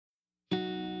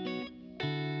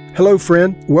Hello,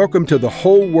 friend. Welcome to the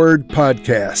Whole Word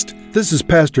Podcast. This is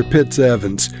Pastor Pitts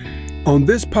Evans. On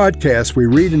this podcast, we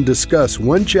read and discuss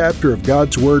one chapter of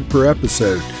God's Word per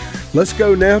episode. Let's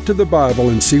go now to the Bible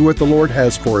and see what the Lord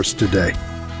has for us today.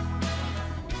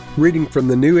 Reading from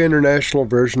the New International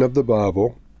Version of the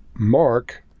Bible,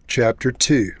 Mark chapter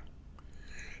 2.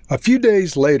 A few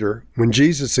days later, when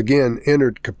Jesus again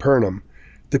entered Capernaum,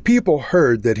 the people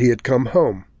heard that he had come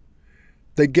home.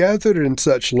 They gathered in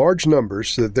such large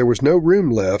numbers that there was no room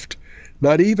left,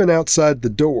 not even outside the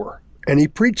door, and he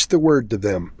preached the word to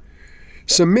them.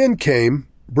 Some men came,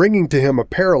 bringing to him a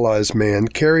paralyzed man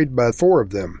carried by 4 of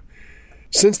them.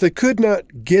 Since they could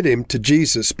not get him to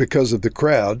Jesus because of the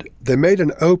crowd, they made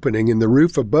an opening in the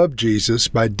roof above Jesus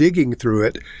by digging through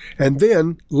it, and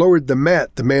then lowered the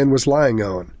mat the man was lying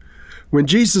on. When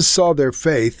Jesus saw their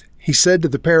faith, he said to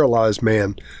the paralyzed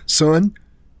man, "Son,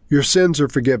 your sins are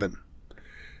forgiven."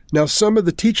 Now some of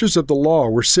the teachers of the law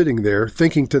were sitting there,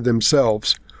 thinking to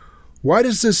themselves, "Why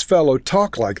does this fellow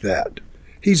talk like that?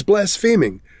 He's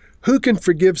blaspheming. Who can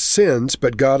forgive sins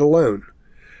but God alone?"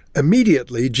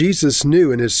 Immediately Jesus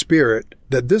knew in his spirit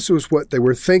that this was what they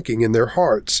were thinking in their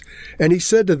hearts, and he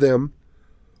said to them,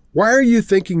 "Why are you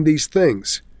thinking these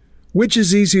things? Which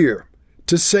is easier,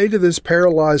 to say to this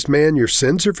paralyzed man, 'Your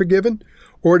sins are forgiven,'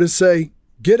 or to say,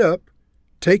 'Get up,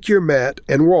 take your mat,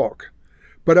 and walk'?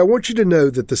 But I want you to know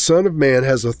that the Son of Man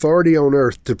has authority on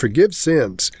earth to forgive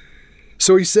sins."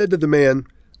 So he said to the man,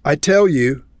 "I tell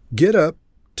you, get up,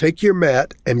 take your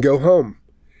mat, and go home."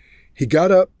 He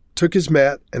got up, took his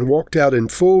mat, and walked out in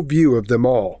full view of them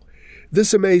all.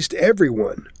 This amazed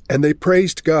everyone, and they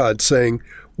praised God, saying,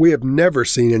 "We have never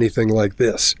seen anything like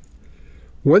this."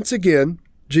 Once again,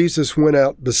 Jesus went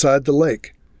out beside the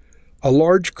lake. A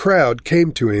large crowd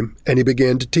came to him, and he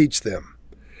began to teach them.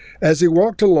 As he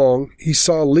walked along, he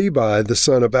saw Levi, the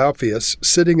son of Alphaeus,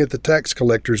 sitting at the tax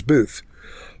collector's booth.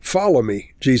 "Follow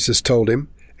me," Jesus told him,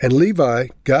 and Levi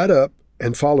got up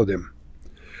and followed him.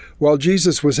 While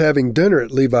Jesus was having dinner at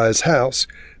Levi's house,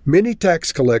 many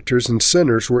tax collectors and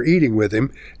sinners were eating with him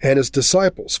and his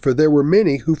disciples, for there were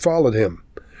many who followed him.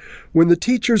 When the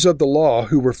teachers of the law,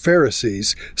 who were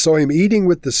Pharisees, saw him eating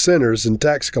with the sinners and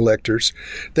tax collectors,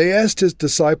 they asked his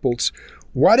disciples,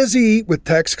 "Why does he eat with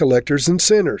tax collectors and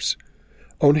sinners?"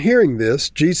 On hearing this,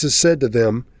 Jesus said to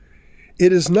them,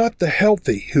 "It is not the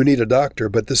healthy who need a doctor,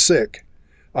 but the sick.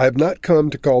 I have not come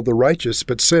to call the righteous,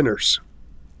 but sinners."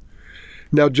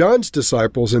 Now John's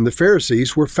disciples and the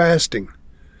Pharisees were fasting.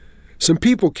 Some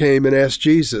people came and asked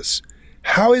Jesus,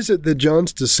 "How is it that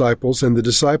John's disciples and the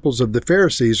disciples of the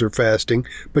Pharisees are fasting,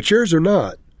 but yours are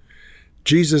not?"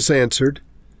 Jesus answered,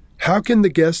 "How can the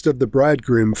guest of the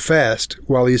bridegroom fast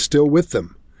while he is still with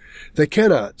them? They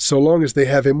cannot, so long as they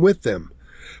have him with them.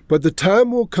 But the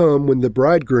time will come when the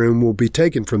bridegroom will be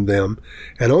taken from them,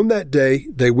 and on that day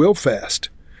they will fast.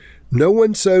 No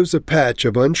one sews a patch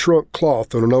of unshrunk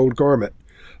cloth on an old garment.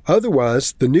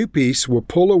 Otherwise, the new piece will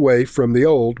pull away from the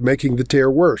old, making the tear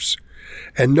worse.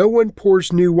 And no one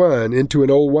pours new wine into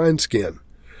an old wineskin.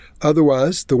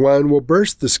 Otherwise, the wine will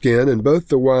burst the skin, and both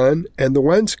the wine and the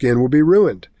wineskin will be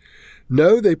ruined.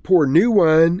 No, they pour new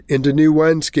wine into new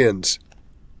wineskins."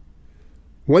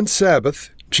 One Sabbath,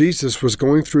 Jesus was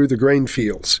going through the grain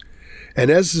fields, and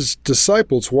as his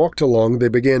disciples walked along, they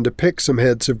began to pick some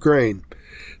heads of grain.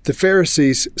 The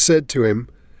Pharisees said to him,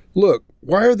 "Look,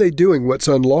 why are they doing what's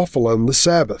unlawful on the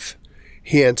Sabbath?"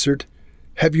 He answered,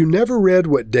 "Have you never read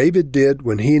what David did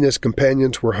when he and his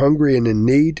companions were hungry and in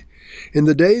need? In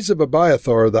the days of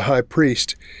Abiathar the high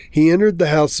priest, he entered the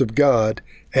house of God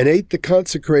and ate the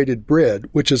consecrated bread,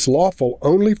 which is lawful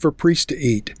only for priests to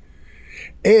eat.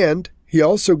 And he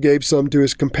also gave some to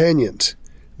his companions.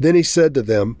 Then he said to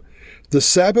them, 'The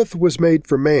Sabbath was made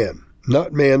for man,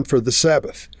 not man for the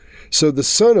Sabbath. So the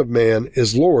Son of Man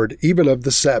is Lord even of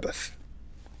the Sabbath.'"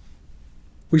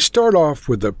 We start off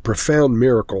with a profound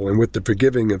miracle and with the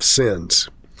forgiving of sins.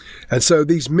 And so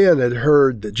these men had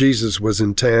heard that Jesus was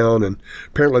in town, and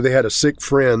apparently they had a sick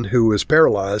friend who was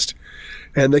paralyzed.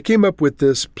 And they came up with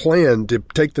this plan to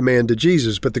take the man to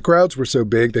Jesus, but the crowds were so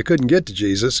big they couldn't get to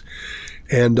Jesus.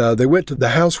 And they went to the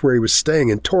house where he was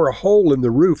staying and tore a hole in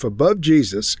the roof above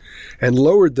Jesus and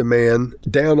lowered the man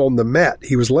down on the mat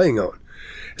he was laying on.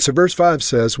 So verse 5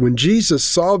 says, "When Jesus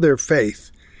saw their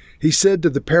faith, he said to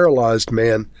the paralyzed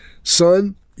man,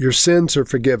 'Son, your sins are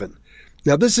forgiven.'"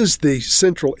 Now, this is the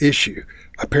central issue,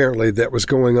 apparently, that was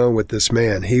going on with this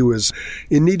man. He was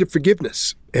in need of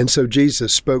forgiveness. And so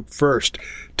Jesus spoke first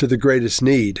to the greatest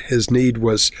need. His need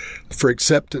was for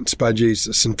acceptance by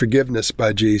Jesus and forgiveness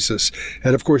by Jesus.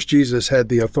 And of course, Jesus had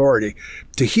the authority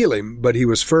to heal him, but he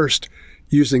was first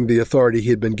using the authority he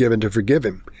had been given to forgive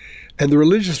him. And the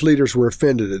religious leaders were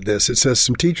offended at this. It says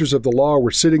some teachers of the law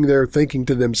were sitting there thinking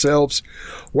to themselves,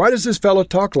 "Why does this fellow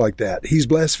talk like that? He's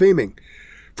blaspheming.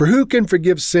 For who can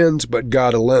forgive sins but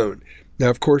God alone?" Now,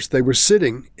 of course, they were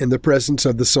sitting in the presence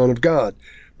of the Son of God,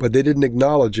 but they didn't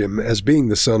acknowledge him as being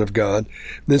the Son of God.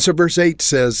 And then so verse 8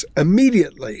 says,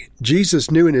 immediately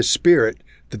Jesus knew in his spirit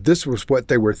that this was what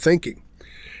they were thinking.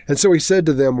 And so he said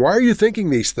to them, "Why are you thinking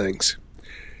these things?"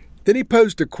 Then he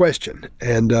posed a question,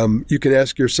 and you can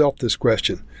ask yourself this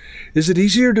question. Is it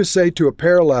easier to say to a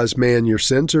paralyzed man, "Your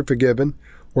sins are forgiven,"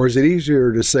 or is it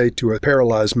easier to say to a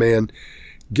paralyzed man,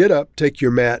 "Get up, take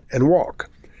your mat, and walk"?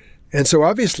 And so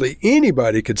obviously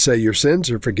anybody could say your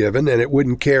sins are forgiven, and it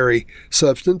wouldn't carry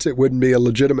substance. It wouldn't be a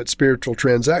legitimate spiritual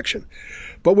transaction.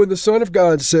 But when the Son of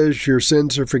God says your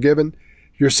sins are forgiven,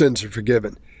 your sins are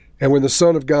forgiven. And when the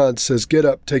Son of God says, "Get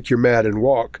up, take your mat, and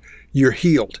walk," you're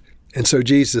healed. And so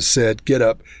Jesus said, "Get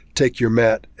up, take your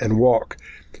mat, and walk."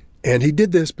 And he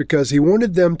did this because he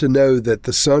wanted them to know that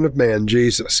the Son of Man,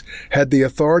 Jesus, had the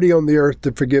authority on the earth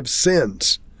to forgive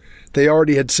sins. They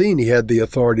already had seen he had the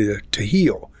authority to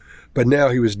heal. But now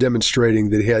he was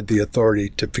demonstrating that he had the authority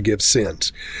to forgive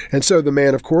sins. And so the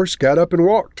man, of course, got up and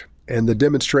walked. And the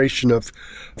demonstration of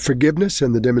forgiveness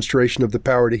and the demonstration of the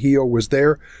power to heal was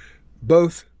there.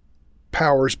 Both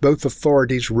powers, both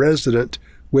authorities resident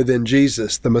within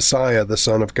Jesus, the Messiah, the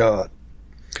Son of God.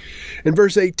 In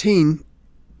verse 18,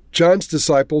 John's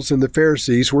disciples and the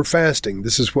Pharisees were fasting.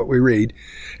 This is what we read.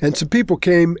 And some people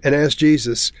came and asked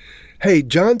Jesus, "Hey,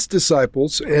 John's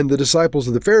disciples and the disciples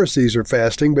of the Pharisees are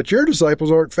fasting, but your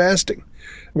disciples aren't fasting.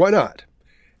 Why not?"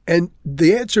 And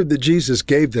the answer that Jesus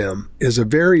gave them is a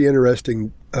very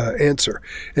interesting answer.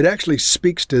 It actually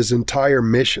speaks to his entire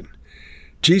mission.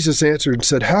 Jesus answered and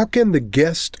said, "How can the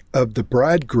guest of the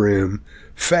bridegroom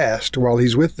fast while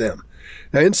he's with them?"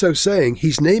 Now, in so saying,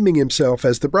 he's naming himself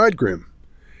as the bridegroom.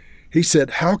 He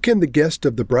said, "How can the guest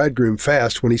of the bridegroom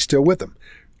fast when he's still with them?"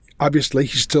 Obviously,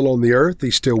 he's still on the earth.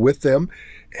 He's still with them.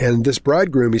 And this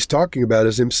bridegroom he's talking about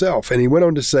is himself. And he went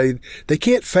on to say they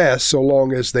can't fast so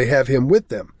long as they have him with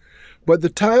them. But the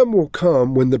time will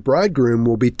come when the bridegroom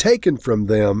will be taken from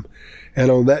them,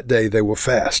 and on that day they will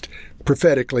fast.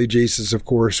 Prophetically, Jesus, of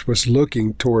course, was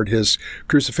looking toward his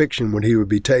crucifixion when he would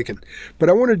be taken. But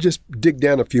I want to just dig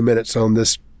down a few minutes on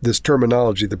this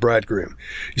terminology, the bridegroom.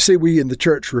 You see, we in the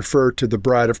church refer to the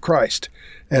bride of Christ.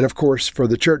 And of course, for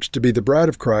the church to be the bride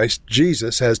of Christ,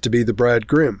 Jesus has to be the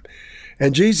bridegroom.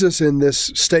 And Jesus, in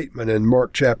this statement in Mark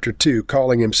chapter 2,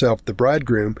 calling himself the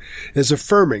bridegroom, is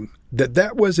affirming that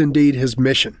that was indeed his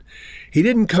mission. He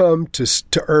didn't come to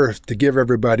earth to give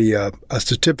everybody a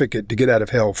certificate to get out of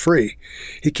hell free.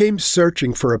 He came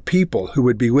searching for a people who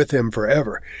would be with him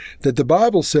forever. That the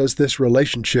Bible says this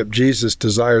relationship Jesus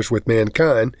desires with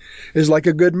mankind is like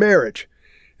a good marriage.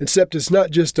 Except it's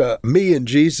not just a me and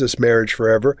Jesus marriage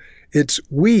forever. It's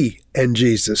we and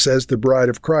Jesus as the bride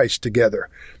of Christ together.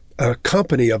 A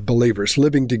company of believers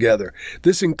living together.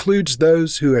 This includes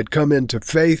those who had come into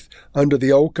faith under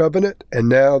the old covenant, and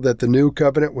now that the new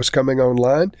covenant was coming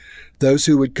online, those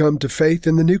who would come to faith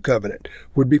in the new covenant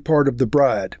would be part of the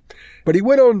bride. But he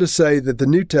went on to say that the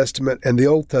New Testament and the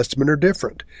Old Testament are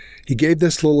different. He gave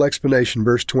this little explanation,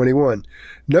 verse 21.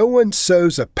 No one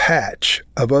sews a patch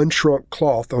of unshrunk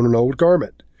cloth on an old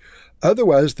garment.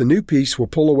 Otherwise, the new piece will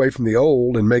pull away from the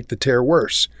old and make the tear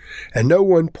worse. And no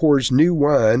one pours new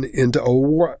wine into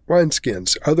old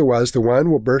wineskins. Otherwise, the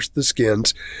wine will burst the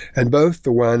skins, and both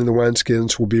the wine and the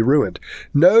wineskins will be ruined.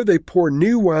 No, they pour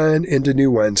new wine into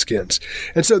new wineskins.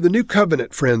 And so the new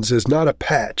covenant, friends, is not a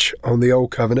patch on the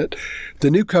old covenant. The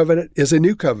new covenant is a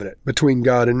new covenant between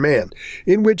God and man,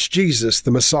 in which Jesus, the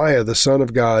Messiah, the Son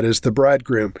of God, is the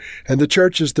bridegroom, and the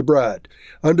church is the bride.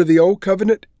 Under the old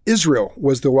covenant, Israel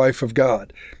was the wife of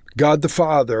God. God the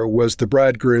Father was the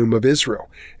bridegroom of Israel.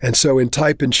 And so in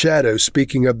type and shadow,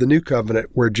 speaking of the new covenant,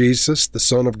 where Jesus, the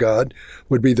Son of God,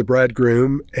 would be the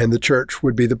bridegroom and the church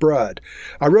would be the bride.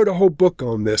 I wrote a whole book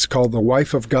on this called The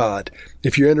Wife of God.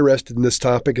 If you're interested in this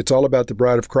topic, it's all about the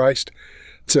bride of Christ.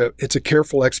 It's a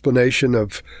careful explanation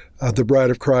of the bride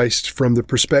of Christ from the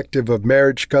perspective of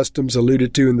marriage customs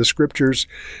alluded to in the scriptures,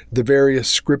 the various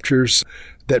scriptures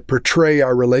that portray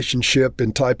our relationship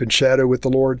in type and shadow with the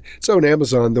Lord. So on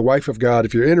Amazon, The Wife of God,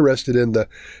 if you're interested in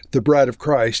the bride of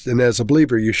Christ, and as a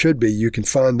believer you should be, you can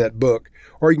find that book.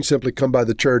 Or you can simply come by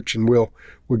the church and we'll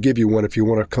give you one. If you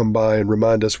want to come by and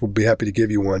remind us, we'll be happy to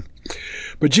give you one.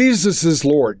 But Jesus is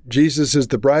Lord. Jesus is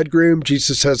the bridegroom.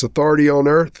 Jesus has authority on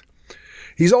earth.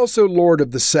 He's also Lord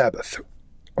of the Sabbath.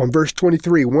 On verse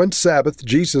 23, one Sabbath,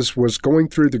 Jesus was going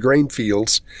through the grain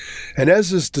fields, and as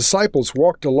his disciples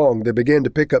walked along, they began to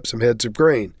pick up some heads of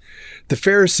grain. The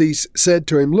Pharisees said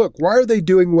to him, "Look, why are they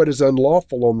doing what is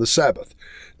unlawful on the Sabbath?"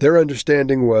 Their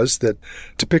understanding was that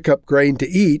to pick up grain to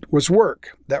eat was work.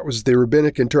 That was the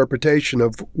rabbinic interpretation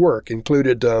of work,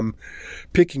 included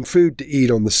picking food to eat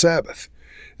on the Sabbath.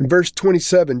 In verse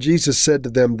 27, Jesus said to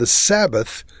them, "The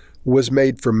Sabbath was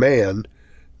made for man,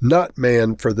 not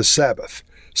man for the Sabbath.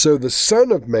 So the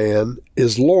Son of Man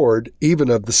is Lord even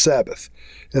of the Sabbath."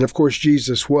 And of course,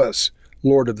 Jesus was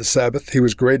Lord of the Sabbath. He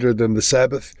was greater than the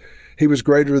Sabbath. He was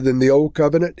greater than the Old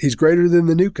Covenant. He's greater than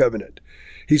the New Covenant.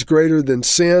 He's greater than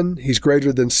sin. He's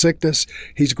greater than sickness.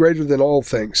 He's greater than all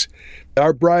things.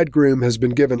 Our Bridegroom has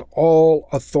been given all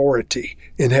authority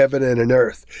in heaven and in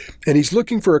earth. And he's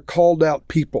looking for a called out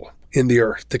people in the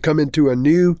earth to come into a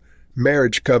new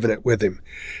marriage covenant with him.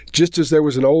 Just as there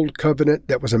was an old covenant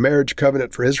that was a marriage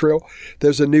covenant for Israel,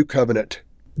 there's a new covenant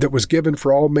that was given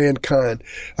for all mankind,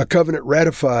 a covenant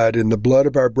ratified in the blood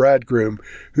of our Bridegroom,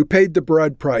 who paid the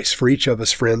bride price for each of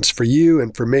us, friends, for you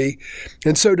and for me.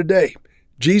 And so today,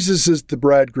 Jesus is the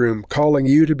Bridegroom, calling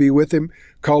you to be with him,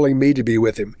 calling me to be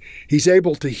with him. He's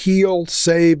able to heal,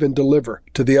 save, and deliver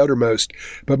to the uttermost.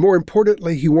 But more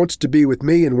importantly, he wants to be with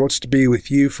me and wants to be with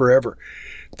you forever.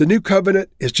 The new covenant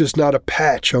is just not a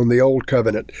patch on the old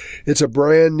covenant. It's a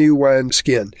brand new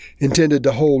wineskin intended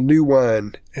to hold new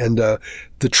wine and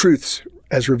the truths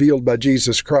as revealed by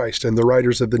Jesus Christ and the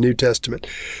writers of the New Testament.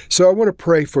 So I want to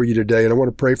pray for you today, and I want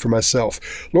to pray for myself.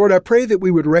 Lord, I pray that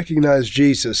we would recognize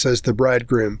Jesus as the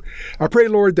Bridegroom. I pray,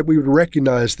 Lord, that we would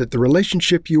recognize that the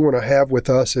relationship you want to have with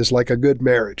us is like a good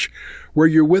marriage, where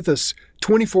you're with us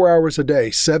 24 hours a day,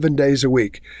 7 days a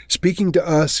week, speaking to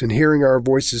us and hearing our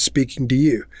voices speaking to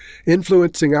you,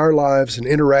 influencing our lives and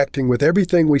interacting with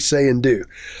everything we say and do.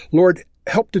 Lord,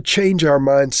 help to change our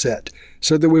mindset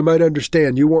so that we might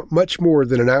understand you want much more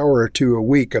than an hour or two a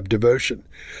week of devotion.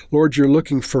 Lord, you're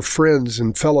looking for friends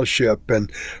and fellowship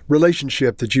and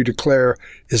relationship that you declare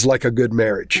is like a good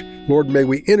marriage. Lord, may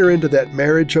we enter into that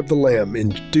marriage of the Lamb in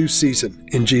due season.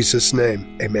 In Jesus'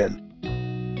 name, amen.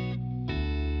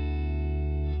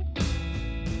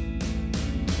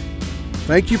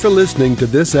 Thank you for listening to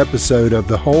this episode of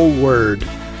The Whole Word.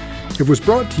 It was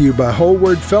brought to you by Whole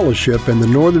Word Fellowship and the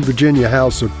Northern Virginia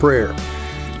House of Prayer.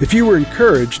 If you were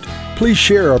encouraged, please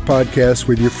share our podcast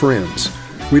with your friends.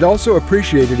 We'd also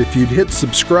appreciate it if you'd hit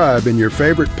subscribe in your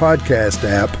favorite podcast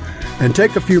app and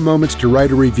take a few moments to write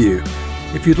a review.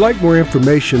 If you'd like more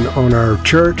information on our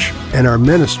church and our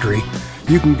ministry,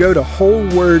 you can go to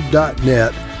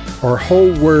wholeword.net or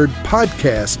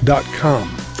wholewordpodcast.com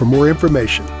for more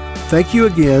information. Thank you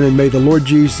again, and may the Lord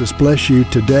Jesus bless you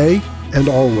today and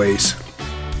always.